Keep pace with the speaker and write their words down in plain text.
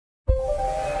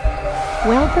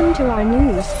Welcome to our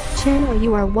news channel.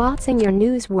 You are watching your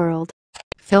news world.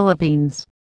 Philippines.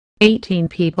 18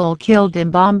 people killed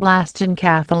in bomb blast in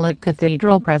Catholic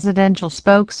Cathedral. Presidential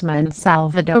spokesman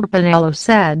Salvador Panello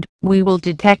said, "We will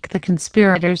detect the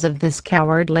conspirators of this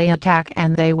cowardly attack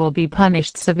and they will be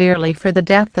punished severely for the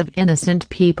death of innocent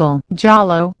people."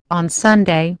 Jolo. On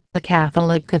Sunday, the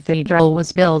Catholic Cathedral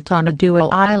was built on a dual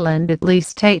island. At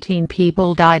least 18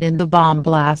 people died in the bomb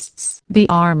blasts. The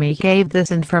army gave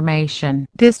this information.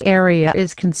 This area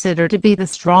is considered to be the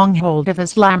stronghold of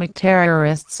Islamic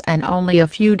terrorists, and only a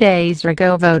few days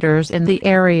ago voters in the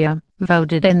area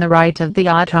voted in the right of the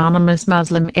autonomous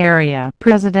Muslim area.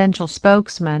 Presidential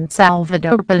spokesman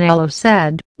Salvador Panello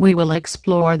said, "We will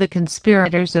explore the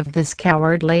conspirators of this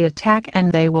cowardly attack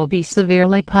and they will be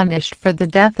severely punished for the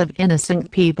death of innocent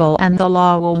people and the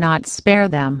law will not spare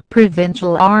them."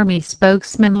 Provincial Army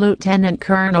spokesman Lieutenant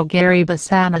Colonel Gary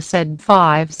Basana said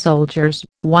 5 soldiers,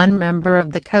 1 member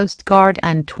of the Coast Guard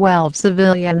and 12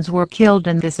 civilians were killed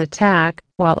in this attack,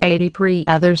 while 83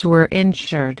 others were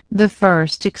injured. The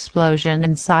first explosion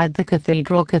inside the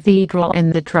cathedral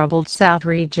in the troubled south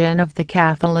region of the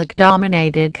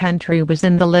Catholic-dominated country was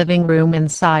in the living room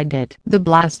inside it. The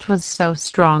blast was so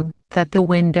strong that the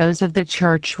windows of the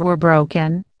church were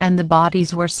broken, and the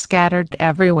bodies were scattered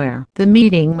everywhere. The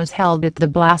meeting was held at the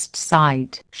blast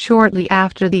site. Shortly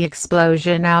after the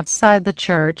explosion outside the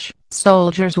church,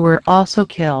 soldiers were also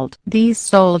killed. These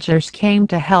soldiers came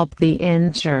to help the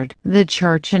injured. The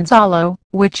church in Zolo,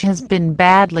 which has been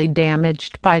badly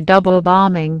damaged by double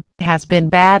bombing, has been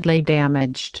badly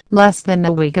damaged. Less than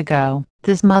a week ago,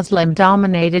 this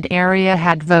Muslim-dominated area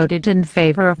had voted in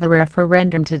favor of the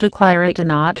referendum to declare it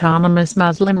an autonomous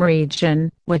Muslim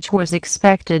region, which was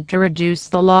expected to reduce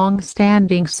the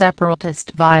long-standing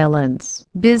separatist violence.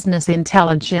 Business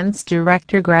Intelligence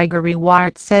Director Gregory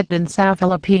Wyatt said in PSA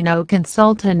Filipino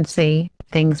Consultancy,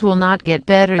 "Things will not get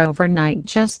better overnight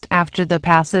just after the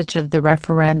passage of the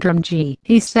referendum."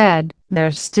 He said,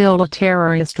 "There's still a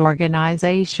terrorist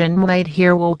organization right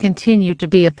here will continue to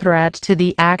be a threat to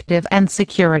the active and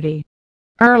security."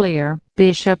 Earlier,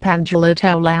 Bishop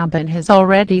Anjelito Lampon has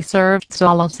already served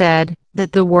Zolo said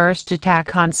that the worst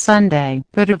attack on Sunday.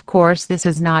 But of course this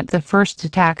is not the first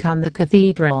attack on the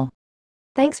cathedral.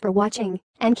 Thanks for watching,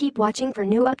 and keep watching for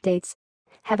new updates.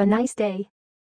 Have a nice day.